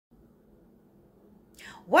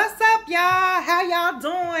What's up, y'all? How y'all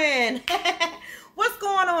doing? What's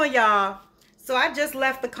going on, y'all? So I just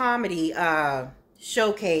left the comedy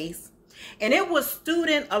showcase, and it was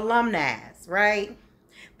student alumni, right?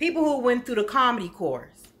 People who went through the comedy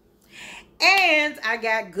course. And I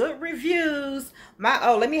got good reviews.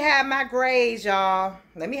 Let me have my grades, y'all.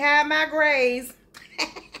 Let me have my grades.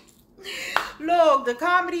 Look, the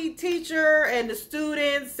comedy teacher and the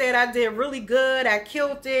students said I did really good. I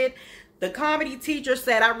killed it. The comedy teacher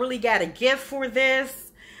said I really got a gift for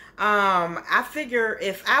this. I figure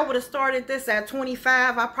if I would have started this at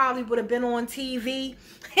 25, I probably would have been on TV.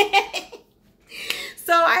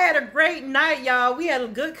 So I had a great night, y'all. We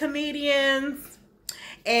had good comedians.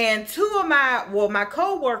 And my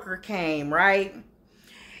co-worker came, right?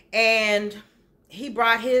 And he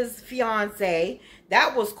brought his fiance.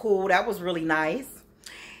 That was cool. That was really nice.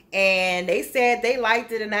 And they said they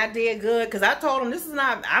liked it and I did good. Because I told them this is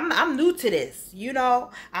not, I'm new to this. You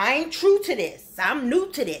know, I ain't true to this. I'm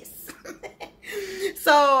new to this.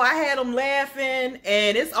 So I had them laughing.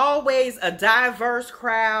 And it's always a diverse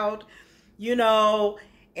crowd, you know.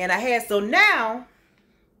 And so now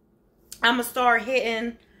I'm going to start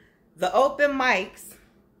hitting the open mics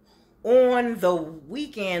on the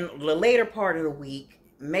weekend, the later part of the week.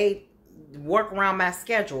 May work around my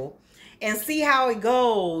schedule and see how it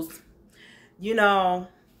goes, you know.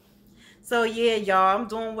 So yeah, y'all, I'm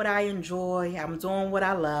doing what I enjoy. I'm doing what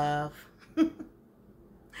I love.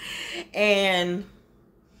 And,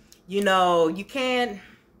 you know,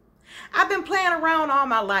 I've been playing around all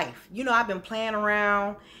my life. You know, I've been playing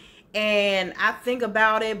around. And I think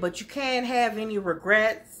about it, but you can't have any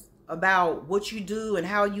regrets about what you do and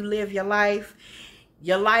how you live your life.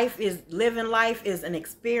 Living life is an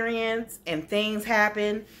experience and things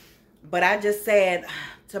happen. But I just said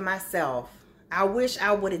to myself, I wish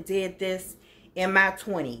I would have did this in my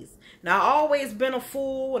 20s. Now, I've always been a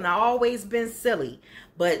fool and I've always been silly.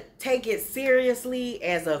 But take it seriously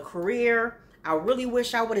as a career. I really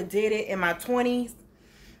wish I would have did it in my 20s.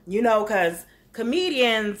 You know, because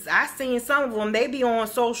comedians, I seen some of them, they be on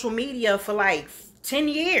social media for like 10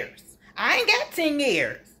 years. I ain't got 10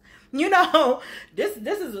 years. You know, this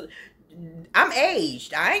is, I'm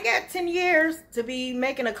aged. I ain't got 10 years to be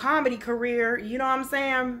making a comedy career. You know what I'm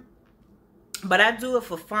saying? But I do it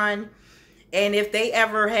for fun. And if they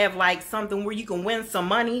ever have like something where you can win some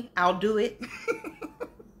money, I'll do it.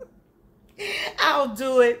 I'll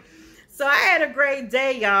do it. So I had a great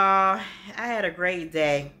day, y'all. I had a great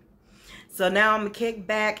day. So now I'm going to kick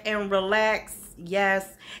back and relax.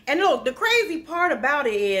 Yes. And look, the crazy part about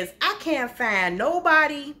it is I can't find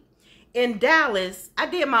nobody in Dallas. I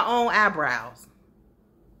did my own eyebrows.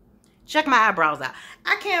 Check my eyebrows out.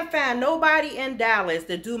 I can't find nobody in Dallas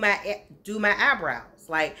to do my eyebrows.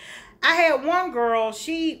 Like, I had one girl,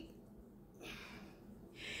 she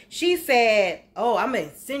said, oh, I'm going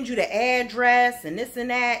to send you the address and this and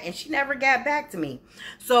that. And she never got back to me.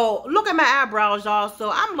 So look at my eyebrows, y'all.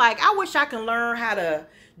 So I'm like, I wish I can learn how to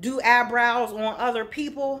do eyebrows on other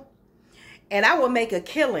people. And I would make a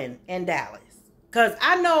killing in Dallas. Because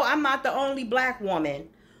I know I'm not the only black woman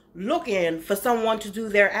looking for someone to do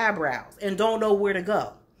their eyebrows and don't know where to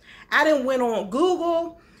go. I done went on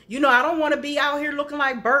Google. You know, I don't want to be out here looking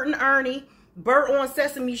like Bert and Ernie. Bert on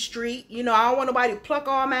Sesame Street. You know, I don't want nobody to pluck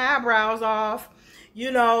all my eyebrows off.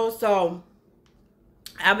 You know, so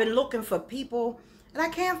I've been looking for people and I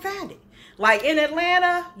can't find it. Like in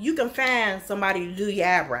Atlanta, you can find somebody to do your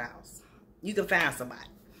eyebrows. You can find somebody.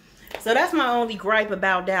 So that's my only gripe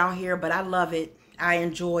about down here, but I love it. I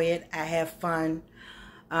enjoy it. I have fun.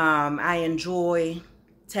 I enjoy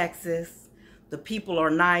Texas. The people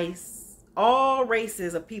are nice. All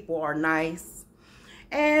races of people are nice.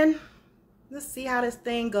 And let's see how this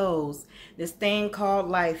thing goes. This thing called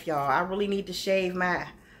life, y'all. I really need to shave my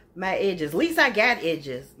edges. At least I got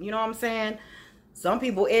edges. You know what I'm saying? Some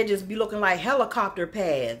people edges be looking like helicopter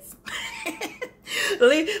pads.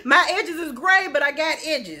 My edges is gray, but I got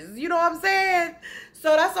edges. You know what I'm saying?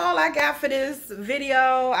 So that's all I got for this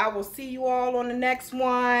video. I will see you all on the next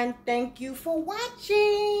one. Thank you for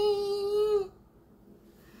watching.